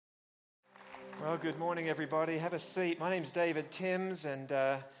Well, good morning, everybody. Have a seat. My name's David Timms, and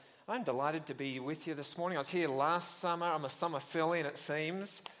I'm delighted to be with you this morning. I was here last summer. I'm a summer fill-in, it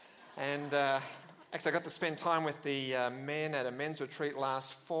seems. And actually, I got to spend time with the men at a men's retreat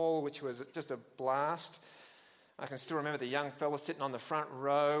last fall, which was just a blast. I can still remember the young fella sitting on the front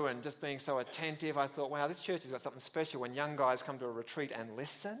row and just being so attentive. I thought, wow, this church has got something special when young guys come to a retreat and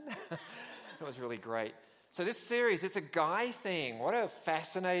listen. It was really great. So this series, it's a guy thing. What a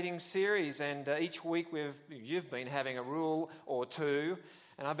fascinating series. And each week you've been having a rule or two,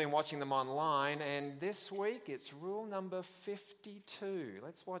 and I've been watching them online. And this week it's rule number 52.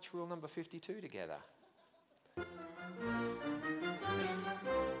 Let's watch rule number 52 together.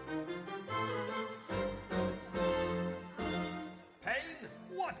 Pain?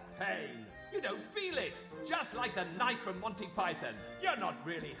 What pain? You don't feel it. Just like the knight from Monty Python. You're not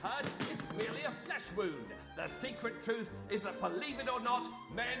really hurt. It's merely a flesh wound. The secret truth is that, believe it or not,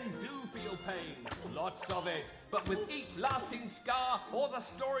 men do feel pain. Lots of it. But with each lasting scar or the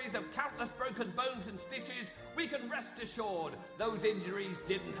stories of countless broken bones and stitches, we can rest assured those injuries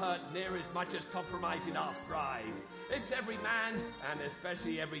didn't hurt near as much as compromising our pride. It's every man's, and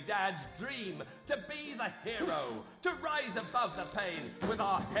especially every dad's, dream to be the hero, to rise above the pain with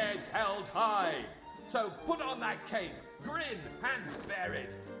our head held high. So put on that cape, grin, and bear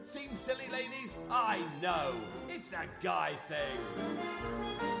it. Seems silly, ladies? I know. It's a guy thing.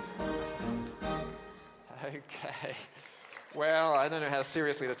 Okay. Well, I don't know how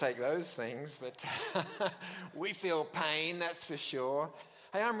seriously to take those things, but we feel pain, that's for sure.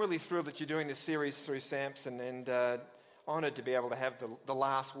 Hey, I'm really thrilled that you're doing this series through Samson, and honoured to be able to have the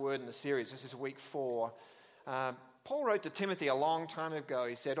last word in the series. This is week 4. Paul wrote to Timothy a long time ago.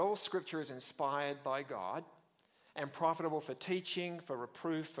 He said, all scripture is inspired by God and profitable for teaching, for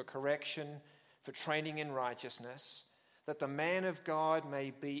reproof, for correction, for training in righteousness, that the man of God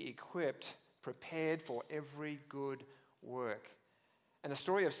may be equipped, prepared for every good work. And the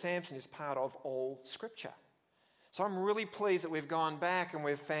story of Samson is part of all scripture. So I'm really pleased that we've gone back and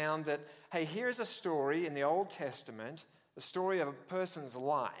we've found that, hey, here's a story in the Old Testament, the story of a person's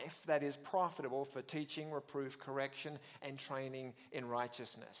life that is profitable for teaching, reproof, correction, and training in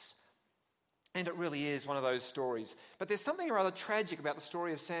righteousness. And it really is one of those stories. But there's something rather tragic about the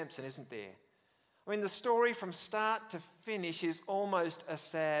story of Samson, isn't there? I mean, the story from start to finish is almost a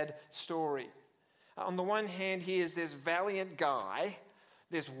sad story. On the one hand, he is this valiant guy,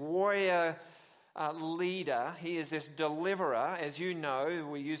 this warrior leader. He is this deliverer. As you know,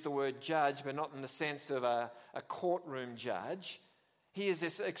 we use the word judge, but not in the sense of a courtroom judge. He is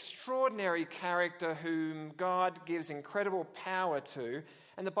this extraordinary character whom God gives incredible power to.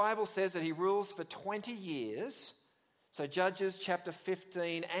 And the Bible says that he rules for 20 years. So Judges chapter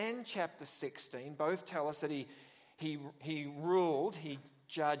 15 and chapter 16 both tell us that he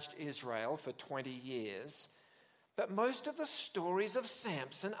judged Israel for 20 years. But most of the stories of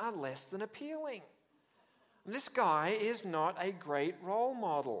Samson are less than appealing. This guy is not a great role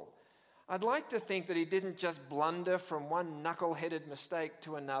model. I'd like to think that he didn't just blunder from one knuckle-headed mistake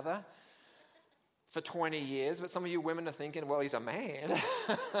to another for 20 years, but some of you women are thinking, well, he's a man,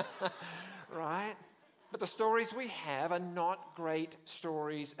 right? But the stories we have are not great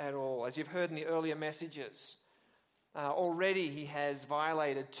stories at all, as you've heard in the earlier messages. Already he has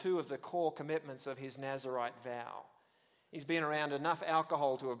violated 2 of the core commitments of his Nazirite vow. He's been around enough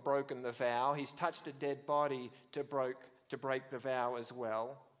alcohol to have broken the vow. He's touched a dead body to break the vow as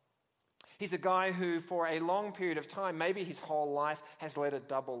well. He's a guy who, for a long period of time, maybe his whole life, has led a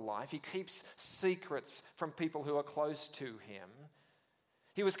double life. He keeps secrets from people who are close to him.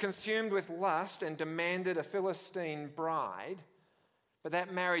 He was consumed with lust and demanded a Philistine bride. But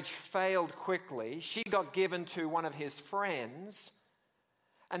that marriage failed quickly. She got given to one of his friends.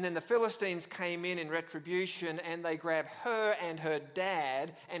 And then the Philistines came in retribution, and they grabbed her and her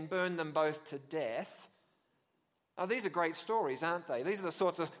dad and burned them both to death. Oh, these are great stories, aren't they? These are the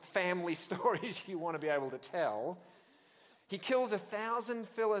sorts of family stories you want to be able to tell. He kills 1,000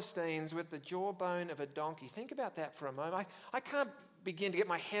 Philistines with the jawbone of a donkey. Think about that for a moment. I can't begin to get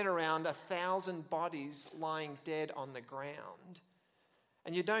my head around 1,000 bodies lying dead on the ground.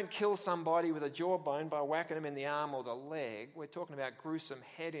 And you don't kill somebody with a jawbone by whacking them in the arm or the leg. We're talking about gruesome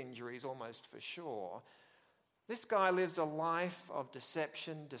head injuries almost for sure. This guy lives a life of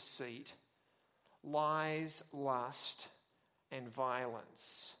deception, deceit, lies, lust, and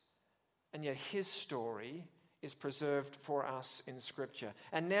violence. And yet his story is preserved for us in Scripture.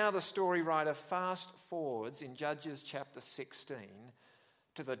 And now the story writer fast forwards in Judges chapter 16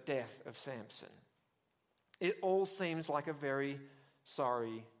 to the death of Samson. It all seems like a very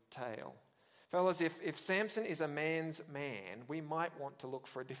sorry tale. Fellas, if Samson is a man's man, we might want to look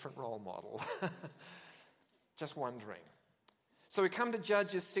for a different role model. Just wondering. So we come to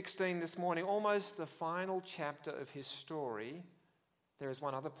Judges 16 this morning, almost the final chapter of his story. There is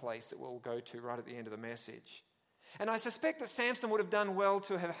one other place that we'll go to right at the end of the message. And I suspect that Samson would have done well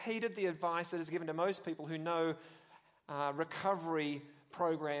to have heeded the advice that is given to most people who know recovery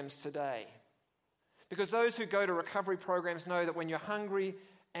programs today. Because those who go to recovery programs know that when you're hungry,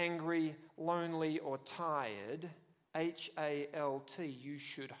 angry, lonely, or tired, HALT, you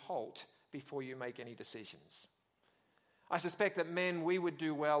should halt before you make any decisions. I suspect that men, we would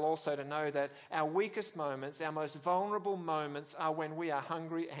do well also to know that our weakest moments, our most vulnerable moments are when we are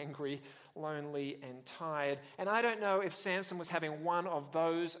hungry, angry, lonely, and tired. And I don't know if Samson was having one of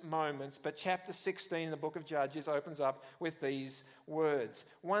those moments, but chapter 16 in the book of Judges opens up with these words.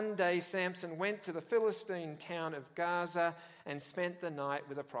 One day Samson went to the Philistine town of Gaza and spent the night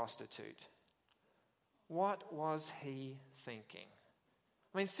with a prostitute. What was he thinking?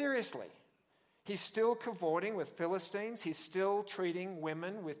 I mean, seriously. He's still cavorting with Philistines. He's still treating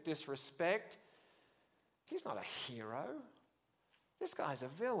women with disrespect. He's not a hero. This guy's a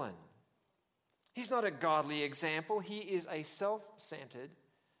villain. He's not a godly example. He is a self-centered,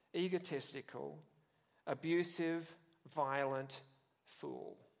 egotistical, abusive, violent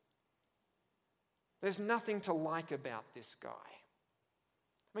fool. There's nothing to like about this guy.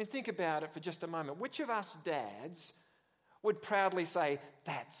 I mean, think about it for just a moment. Which of us dads would proudly say,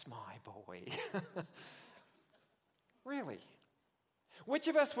 "That's my boy"? Really? Which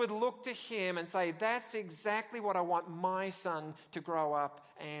of us would look to him and say, "That's exactly what I want my son to grow up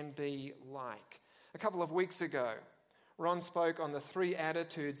and be like"? A couple of weeks ago, Ron spoke on the 3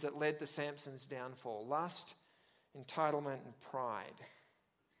 attitudes that led to Samson's downfall: lust, entitlement, and pride.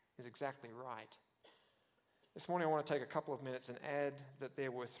 He's exactly right. This morning I want to take a couple of minutes and add that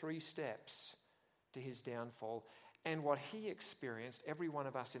there were 3 steps to his downfall. And what he experienced, every one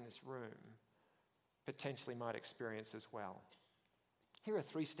of us in this room potentially might experience as well. Here are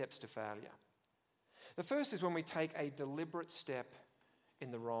 3 steps to failure. The first is when we take a deliberate step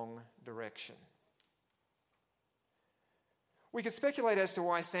in the wrong direction. We could speculate as to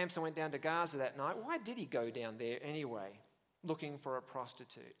why Samson went down to Gaza that night. Why did he go down there anyway, looking for a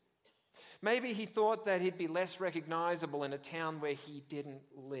prostitute? Maybe he thought that he'd be less recognizable in a town where he didn't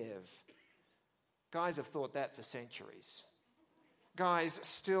live. Guys have thought that for centuries. Guys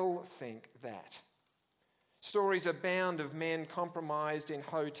still think that. Stories abound of men compromised in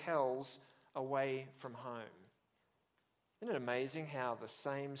hotels away from home. Isn't it amazing how the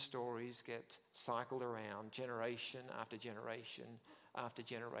same stories get cycled around generation after generation after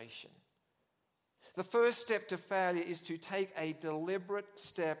generation? The first step to failure is to take a deliberate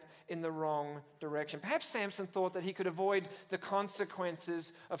step in the wrong direction. Perhaps Samson thought that he could avoid the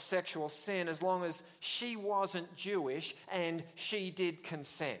consequences of sexual sin as long as she wasn't Jewish and she did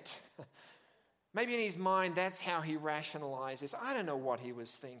consent. Maybe in his mind that's how he rationalized this. I don't know what he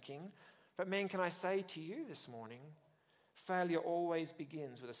was thinking. But men, can I say to you this morning, failure always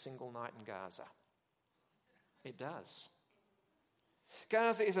begins with a single night in Gaza. It does.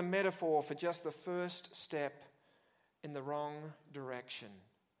 Gaza is a metaphor for just the first step in the wrong direction.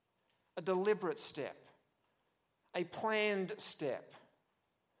 A deliberate step. A planned step.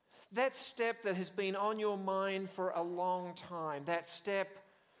 That step that has been on your mind for a long time. That step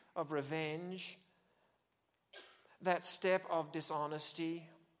of revenge. That step of dishonesty.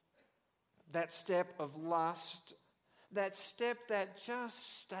 That step of lust. That step that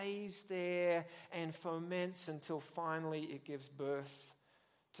just stays there and foments until finally it gives birth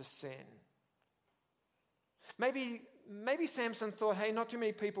to sin. Maybe Samson thought, hey, not too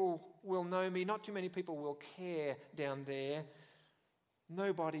many people will know me, not too many people will care down there.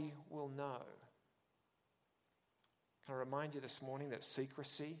 Nobody will know. Can I remind you this morning that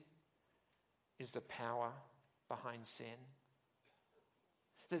secrecy is the power behind sin?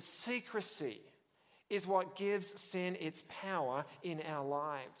 That secrecy is what gives sin its power in our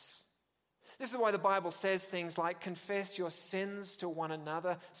lives. This is why the Bible says things like, confess your sins to one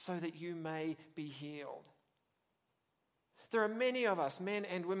another so that you may be healed. There are many of us, men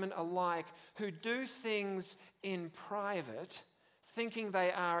and women alike, who do things in private thinking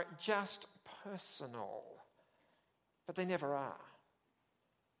they are just personal, but they never are.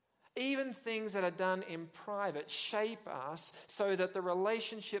 Even things that are done in private shape us so that the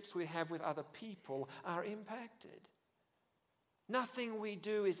relationships we have with other people are impacted. Nothing we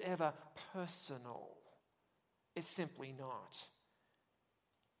do is ever personal. It's simply not.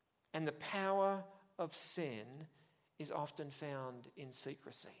 And the power of sin is often found in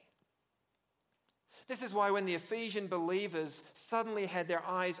secrecy. This is why when the Ephesian believers suddenly had their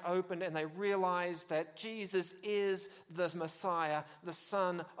eyes opened and they realized that Jesus is the Messiah, the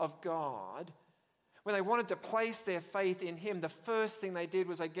Son of God, when they wanted to place their faith in him, the first thing they did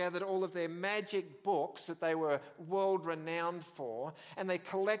was they gathered all of their magic books that they were world-renowned for, and they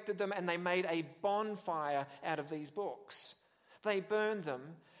collected them and they made a bonfire out of these books. They burned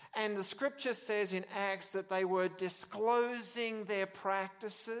them, and the scripture says in Acts that they were disclosing their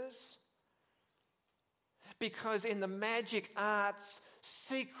practices, because in the magic arts,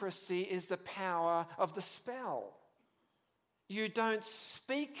 secrecy is the power of the spell. You don't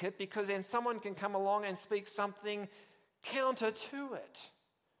speak it because then someone can come along and speak something counter to it.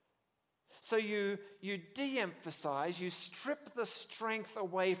 So you de-emphasize, you strip the strength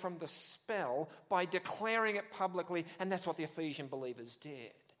away from the spell by declaring it publicly, and that's what the Ephesian believers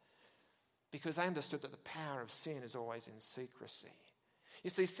did. Because they understood that the power of sin is always in secrecy. You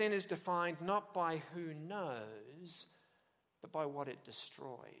see, sin is defined not by who knows, but by what it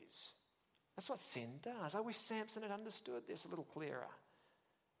destroys. That's what sin does. I wish Samson had understood this a little clearer.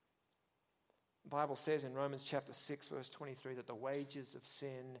 The Bible says in Romans chapter 6, verse 23, that the wages of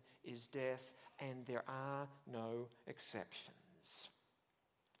sin is death, and there are no exceptions.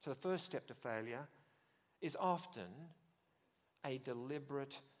 So the first step to failure is often a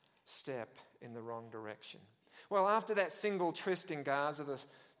deliberate step in the wrong direction. Well, after that single tryst in Gaza,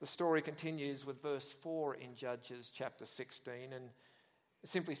 the story continues with verse 4 in Judges chapter 16, and it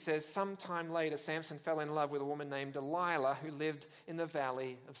simply says, sometime later, Samson fell in love with a woman named Delilah who lived in the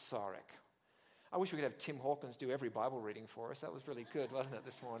valley of Sorek. I wish we could have Tim Hawkins do every Bible reading for us. That was really good, wasn't it,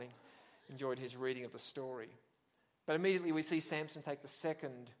 this morning? Enjoyed his reading of the story. But immediately we see Samson take the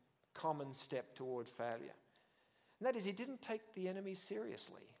second common step toward failure. And that is, he didn't take the enemy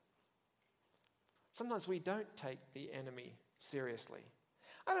seriously. Sometimes we don't take the enemy seriously.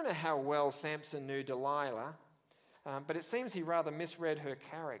 I don't know how well Samson knew Delilah, but it seems he rather misread her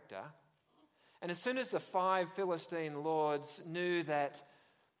character. And as soon as the 5 Philistine lords knew that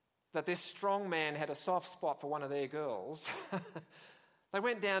this strong man had a soft spot for one of their girls, they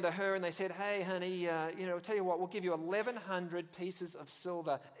went down to her and they said, hey, honey, tell you what, we'll give you 1,100 pieces of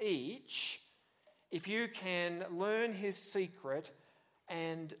silver each if you can learn his secret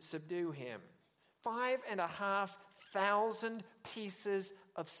and subdue him. 5,500 pieces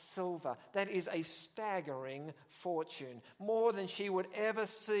of silver. That is a staggering fortune, more than she would ever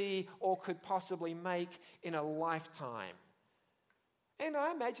see or could possibly make in a lifetime. And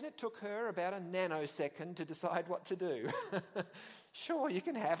I imagine it took her about a nanosecond to decide what to do. Sure, you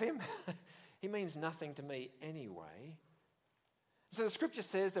can have him. He means nothing to me anyway. So the scripture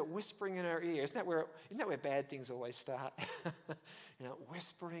says that whispering in her ear, isn't that where bad things always start?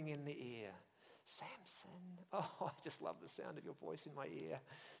 Whispering in the ear. Samson, oh, I just love the sound of your voice in my ear.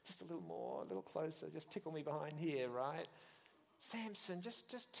 Just a little more, a little closer, just tickle me behind here, right? Samson,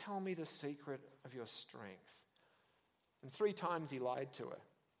 just tell me the secret of your strength. And 3 times he lied to her.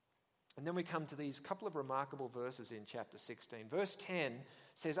 And then we come to these couple of remarkable verses in chapter 16. Verse 10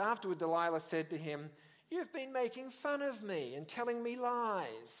 says, afterward Delilah said to him, you've been making fun of me and telling me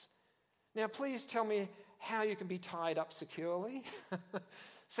lies. Now please tell me how you can be tied up securely.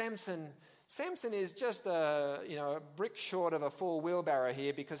 Samson is just a brick short of a full wheelbarrow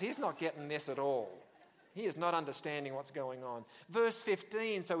here, because he's not getting this at all. He is not understanding what's going on. Verse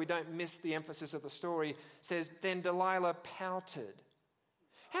 15, so we don't miss the emphasis of the story, says, then Delilah pouted.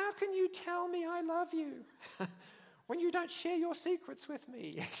 How can you tell me I love you when you don't share your secrets with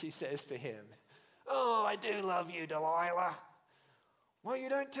me? She says to him. Oh, I do love you, Delilah. Well, you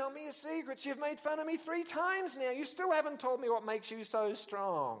don't tell me your secrets. You've made fun of me 3 times now. You still haven't told me what makes you so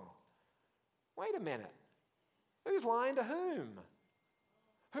strong. Wait a minute. Who's lying to whom?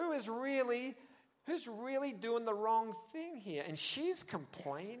 Who's really doing the wrong thing here? And she's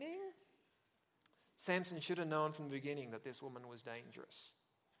complaining? Samson should have known from the beginning that this woman was dangerous.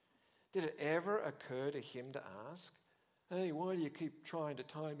 Did it ever occur to him to ask, hey, why do you keep trying to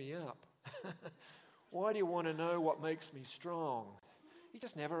tie me up? Why do you want to know what makes me strong? He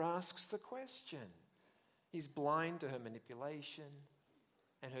just never asks the question. He's blind to her manipulation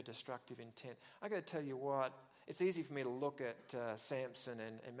and her destructive intent. I got to tell you what, it's easy for me to look at Samson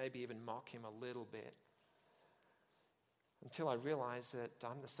and maybe even mock him a little bit, until I realize that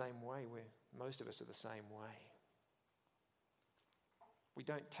I'm the same way. Most of us are the same way. We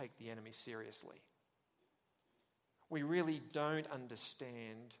don't take the enemy seriously. We really don't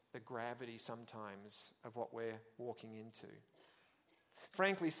understand the gravity sometimes of what we're walking into.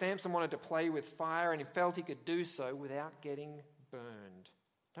 Frankly, Samson wanted to play with fire, and he felt he could do so without getting burned.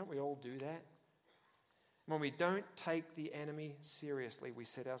 Don't we all do that? When we don't take the enemy seriously, we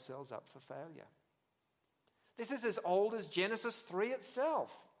set ourselves up for failure. This is as old as Genesis 3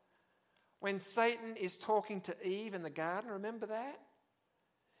 itself. When Satan is talking to Eve in the garden, remember that?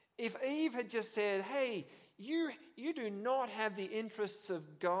 If Eve had just said, hey, you do not have the interests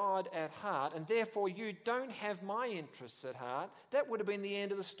of God at heart, and therefore you don't have my interests at heart, that would have been the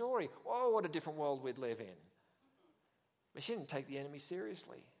end of the story. Oh, what a different world we'd live in. But she didn't take the enemy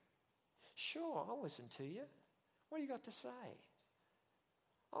seriously. Sure, I'll listen to you. What do you got to say?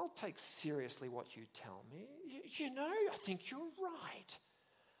 I'll take seriously what you tell me. You know, I think you're right.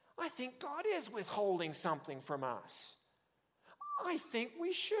 I think God is withholding something from us. I think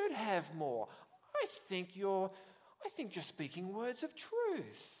we should have more. I think you're speaking words of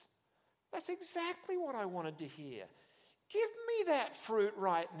truth. That's exactly what I wanted to hear. Give me that fruit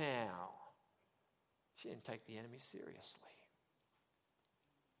right now. She didn't take the enemy seriously.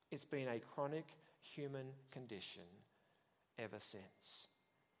 It's been a chronic human condition ever since.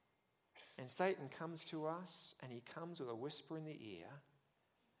 And Satan comes to us, and he comes with a whisper in the ear,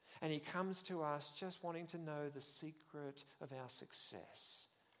 and he comes to us just wanting to know the secret of our success,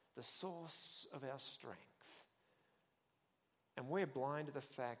 the source of our strength. And we're blind to the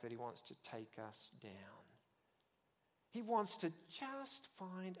fact that he wants to take us down. He wants to just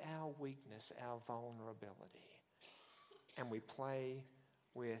find our weakness, our vulnerability. And we play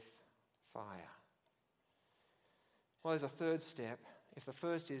with fire. Well, there's a third step. If the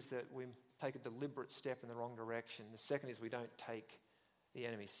first is that we take a deliberate step in the wrong direction, the second is we don't take the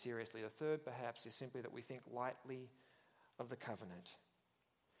enemy seriously. The third, perhaps, is simply that we think lightly of the covenant.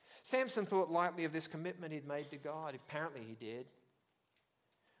 Samson thought lightly of this commitment he'd made to God. Apparently he did.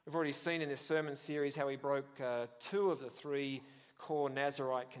 We've already seen in this sermon series how he broke two of the three core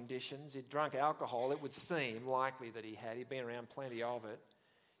Nazirite conditions. He'd drunk alcohol. It would seem likely that he had. He'd been around plenty of it.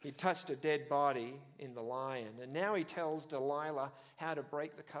 He touched a dead body in the lion. And now he tells Delilah how to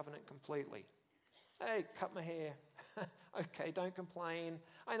break the covenant completely. Hey, cut my hair. Okay, don't complain.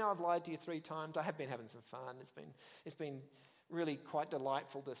 I know I've lied to you 3 times. I have been having some fun. It's been really quite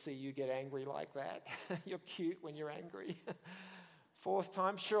delightful to see you get angry like that. You're cute when you're angry. 4th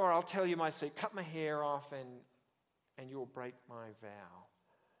time, sure, I'll tell you my secret. Cut my hair off and you'll break my vow.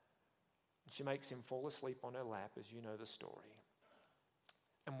 She makes him fall asleep on her lap, as you know the story.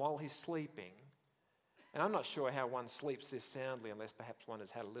 And while he's sleeping, and I'm not sure how one sleeps this soundly unless perhaps one has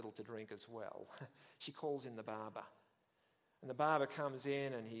had a little to drink as well, she calls in the barber. And the barber comes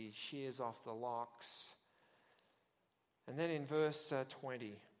in and he shears off the locks. And then in verse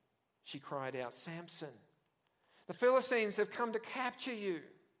 20, she cried out, Samson, the Philistines have come to capture you.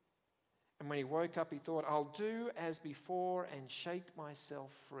 And when he woke up, he thought, I'll do as before and shake myself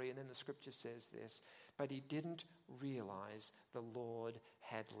free. And then the scripture says this, but he didn't realize the Lord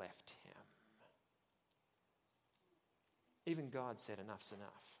had left him. Even God said, enough's enough.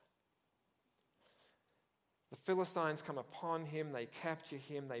 The Philistines come upon him, they capture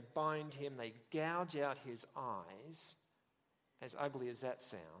him, they bind him, they gouge out his eyes, as ugly as that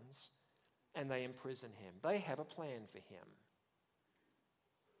sounds, and they imprison him. They have a plan for him.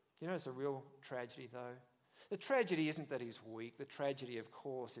 You know, it's a real tragedy, though. The tragedy isn't that he's weak. The tragedy, of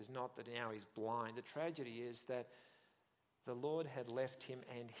course, is not that now he's blind. The tragedy is that the Lord had left him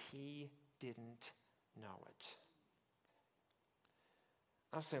and he didn't know it.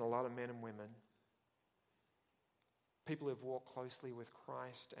 I've seen a lot of men and women, people who've walked closely with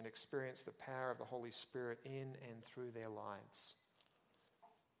Christ and experienced the power of the Holy Spirit in and through their lives,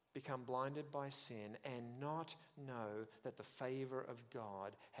 become blinded by sin and not know that the favor of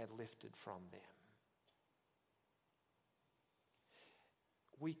God had lifted from them.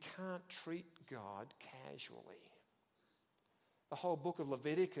 We can't treat God casually. The whole book of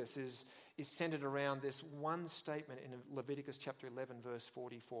Leviticus is centered around this one statement in Leviticus chapter 11, verse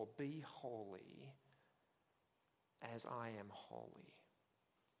 44. Be holy as I am holy.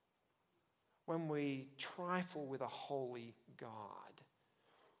 When we trifle with a holy God,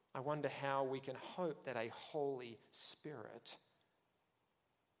 I wonder how we can hope that a Holy Spirit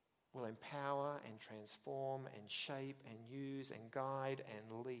will empower and transform and shape and use and guide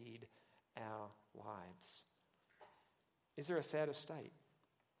and lead our lives. Is there a sadder state?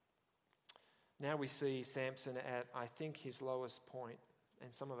 Now we see Samson at, I think, his lowest point,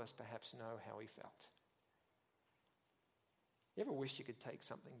 and some of us perhaps know how he felt. You ever wished you could take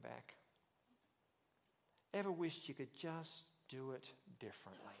something back? Ever wished you could just do it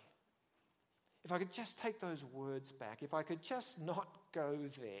differently? If I could just take those words back, if I could just not go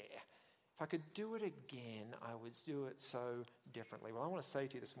there, if I could do it again, I would do it so differently. Well, I want to say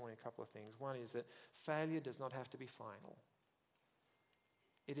to you this morning a couple of things. One is that failure does not have to be final.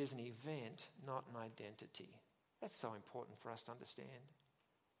 It is an event, not an identity. That's so important for us to understand.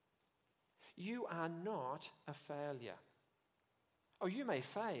 you are not a failure. Oh, you may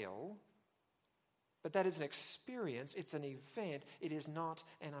fail, but that is an experience, it's an event, it is not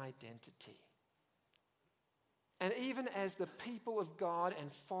an identity. And even as the people of God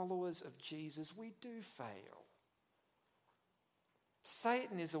and followers of Jesus, we do fail.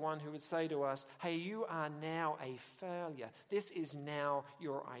 Satan is the one who would say to us, hey, you are now a failure. This is now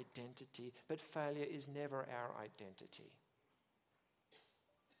your identity. But failure is never our identity.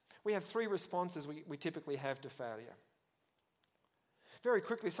 We have three responses we typically have to failure. Very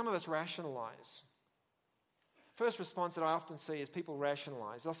quickly, some of us rationalize. First response that I often see is people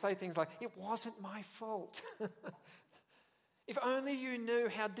rationalize. They'll say things like, it wasn't my fault. If only you knew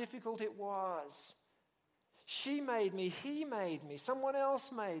how difficult it was. She made me, he made me, someone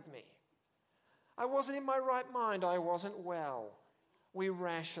else made me. I wasn't in my right mind, I wasn't well. We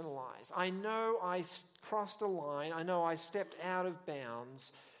rationalize. I know I crossed a line, I know I stepped out of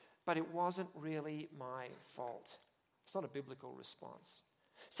bounds, but it wasn't really my fault. It's not a biblical response.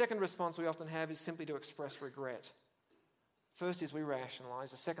 Second response we often have is simply to express regret. First is we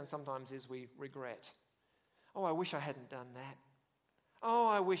rationalize. The second sometimes is we regret. Oh, I wish I hadn't done that. Oh,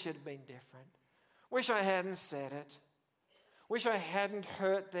 I wish it had been different. Wish I hadn't said it. Wish I hadn't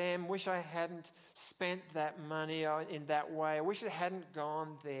hurt them. Wish I hadn't spent that money in that way. I wish it hadn't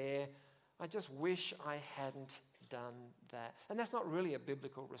gone there. I just wish I hadn't done that. And that's not really a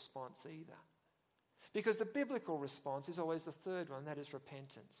biblical response either. Because the biblical response is always the third one, that is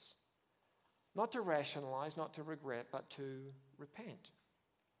repentance. Not to rationalize, not to regret, but to repent.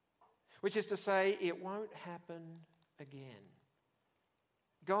 Which is to say, it won't happen again.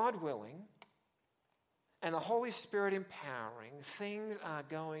 God willing, and the Holy Spirit empowering, things are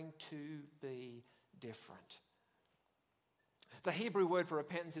going to be different. The Hebrew word for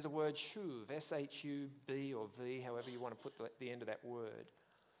repentance is a word shuv, S-H-U-B or V, however you want to put the end of that word,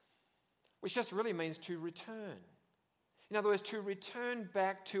 which just really means to return. In other words, to return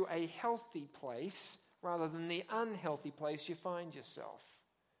back to a healthy place rather than the unhealthy place you find yourself.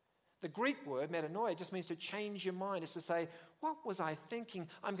 The Greek word, metanoia, just means to change your mind. It's to say, what was I thinking?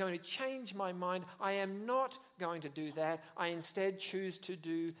 I'm going to change my mind. I am not going to do that. I instead choose to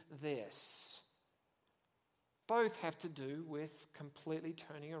do this. Both have to do with completely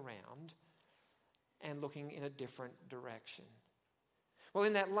turning around and looking in a different direction. Well,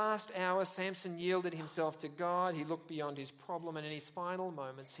 in that last hour, Samson yielded himself to God. He looked beyond his problem, and in his final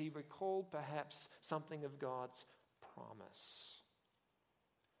moments, he recalled perhaps something of God's promise.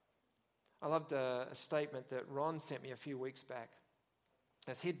 I loved a statement that Ron sent me a few weeks back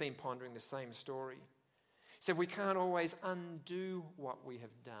as he'd been pondering the same story. He said, we can't always undo what we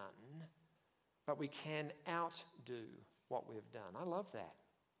have done, but we can outdo what we have done. I love that.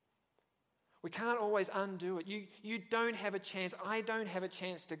 We can't always undo it. You don't have a chance, I don't have a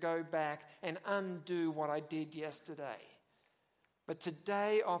chance to go back and undo what I did yesterday. But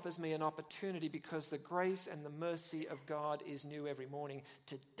today offers me an opportunity because the grace and the mercy of God is new every morning.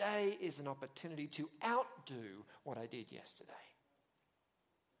 Today is an opportunity to outdo what I did yesterday.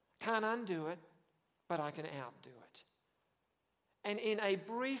 Can't undo it, but I can outdo it. And in a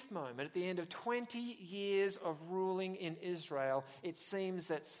brief moment, at the end of 20 years of ruling in Israel, it seems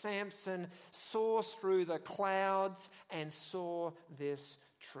that Samson saw through the clouds and saw this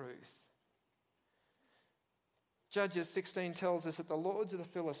truth. Judges 16 tells us that the lords of the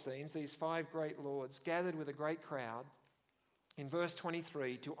Philistines, these 5 great lords, gathered with a great crowd, in verse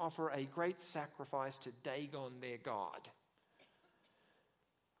 23, to offer a great sacrifice to Dagon, their god.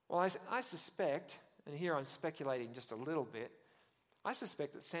 Well, I suspect, and here I'm speculating just a little bit, I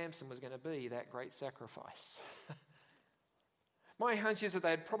suspect that Samson was going to be that great sacrifice. My hunch is that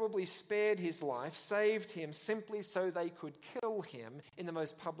they'd probably spared his life, saved him simply so they could kill him in the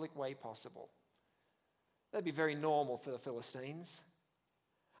most public way possible. That'd be very normal for the Philistines.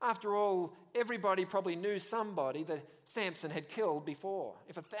 After all, everybody probably knew somebody that Samson had killed before.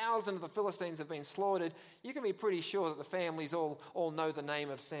 If 1,000 of the Philistines have been slaughtered, you can be pretty sure that the families all know the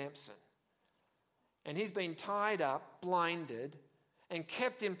name of Samson. And he's been tied up, blinded, and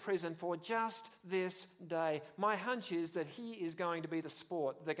kept in prison for just this day. My hunch is that he is going to be the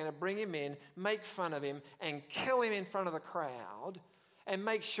sport. They're going to bring him in, make fun of him, and kill him in front of the crowd, and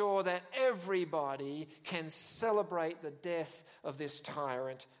make sure that everybody can celebrate the death of this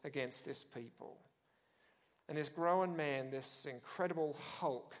tyrant against this people. And this grown man, this incredible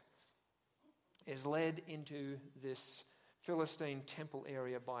Hulk, is led into this Philistine temple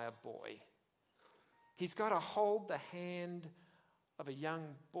area by a boy. He's got to hold the hand of a young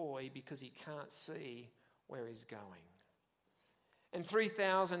boy because he can't see where he's going. And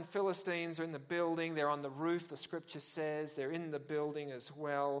 3,000 Philistines are in the building. They're on the roof, the scripture says. They're in the building as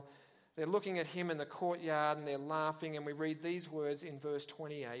well. They're looking at him in the courtyard and they're laughing, and we read these words in verse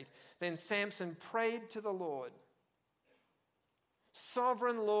 28. Then Samson prayed to the Lord,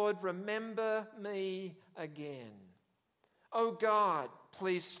 "Sovereign Lord, remember me again. Oh God,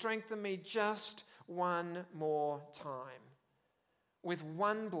 please strengthen me just one more time. With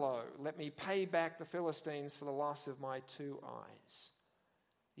one blow, let me pay back the Philistines for the loss of my 2 eyes."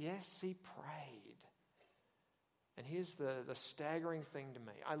 Yes, he prayed. And here's the staggering thing to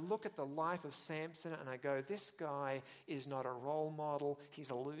me. I look at the life of Samson and I go, this guy is not a role model, he's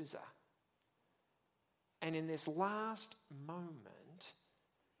a loser. And in this last moment,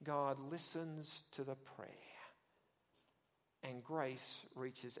 God listens to the prayer. And grace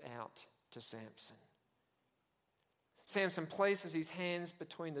reaches out to Samson. Samson places his hands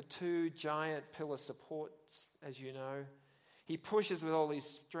between the 2 giant pillar supports, as you know. He pushes with all his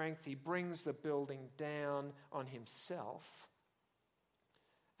strength. He brings the building down on himself.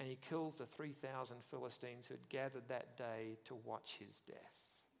 And he kills the 3,000 Philistines who had gathered that day to watch his death.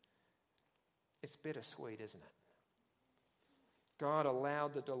 It's bittersweet, isn't it? God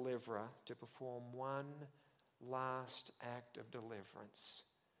allowed the deliverer to perform one last act of deliverance,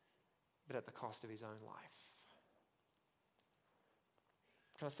 but at the cost of his own life.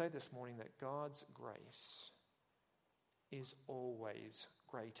 Can I say this morning that God's grace is always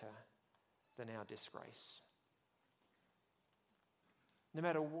greater than our disgrace? No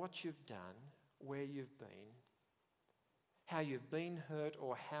matter what you've done, where you've been, how you've been hurt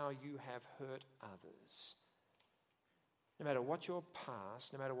or how you have hurt others, no matter what your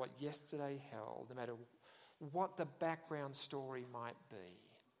past, no matter what yesterday held, no matter what the background story might be,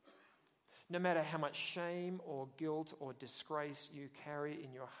 no matter how much shame or guilt or disgrace you carry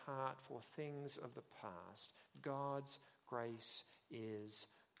in your heart for things of the past, God's grace is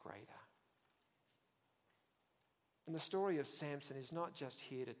greater. And the story of Samson is not just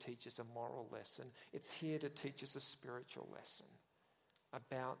here to teach us a moral lesson, it's here to teach us a spiritual lesson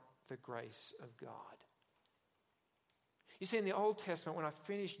about the grace of God. You see, in the Old Testament, when I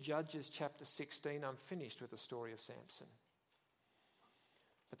finish Judges chapter 16, I'm finished with the story of Samson.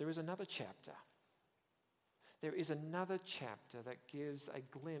 But there is another chapter. There is another chapter that gives a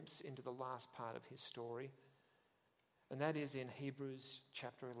glimpse into the last part of his story. And that is in Hebrews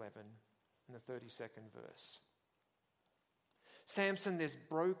chapter 11 and the 32nd verse. Samson, this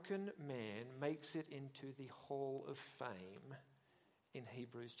broken man, makes it into the Hall of Fame in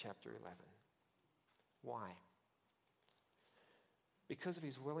Hebrews chapter 11. Why? Because of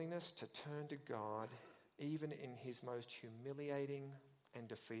his willingness to turn to God even in his most humiliating and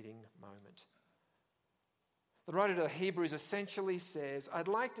defeating moment. The writer to Hebrews essentially says, I'd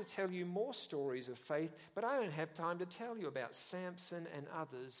like to tell you more stories of faith, but I don't have time to tell you about Samson and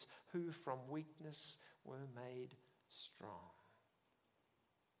others who from weakness were made strong.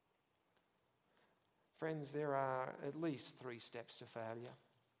 Friends, there are at least 3 steps to failure.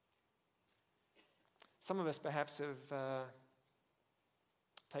 Some of us perhaps have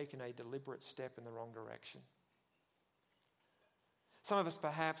taken a deliberate step in the wrong direction. Some of us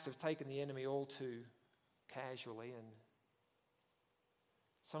perhaps have taken the enemy all too casually, and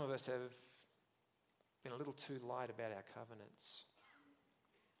some of us have been a little too light about our covenants.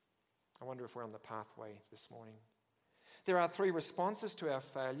 I wonder if we're on the pathway this morning. There are 3 responses to our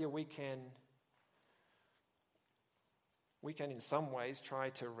failure. We can in some ways try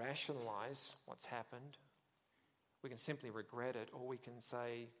to rationalize what's happened. We can simply regret it, or we can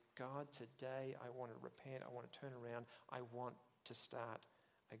say, God, today I want to repent, I want to turn around, I want to start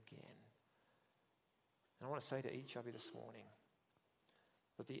again. And I want to say to each of you this morning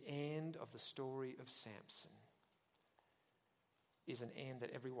that the end of the story of Samson is an end that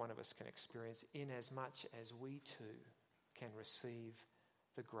every one of us can experience in as much as we too can receive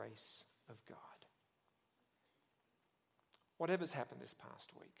the grace of God. Whatever's happened this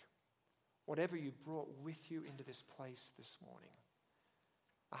past week, whatever you brought with you into this place this morning,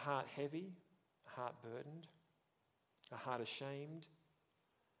 a heart heavy, a heart burdened, a heart ashamed,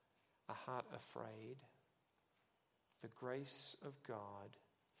 a heart afraid, the grace of God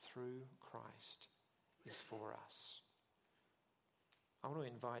through Christ is for us. I want to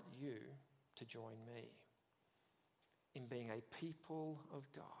invite you to join me in being a people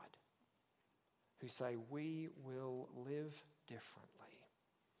of God who say we will live differently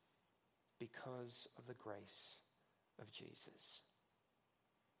because of the grace of Jesus.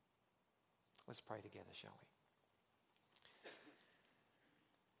 Let's pray together, shall we?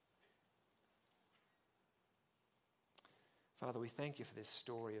 Father, we thank you for this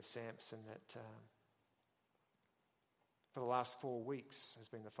story of Samson that for the last 4 weeks has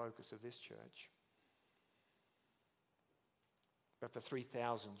been the focus of this church. but for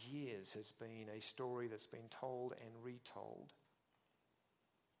 3,000 years has been a story that's been told and retold.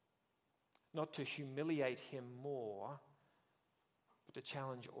 Not to humiliate him more, but to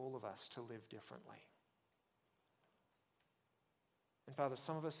challenge all of us to live differently. And Father,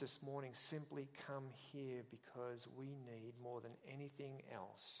 some of us this morning simply come here because we need more than anything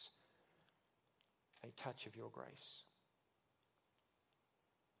else a touch of your grace.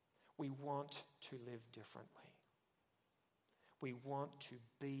 We want to live differently. We want to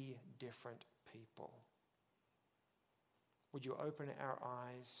be different people. Would you open our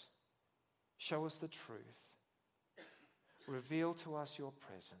eyes, show us the truth, reveal to us your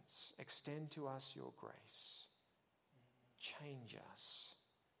presence, extend to us your grace, change us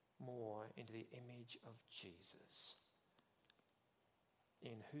more into the image of Jesus,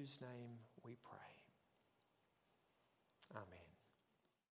 in whose name we pray. Amen.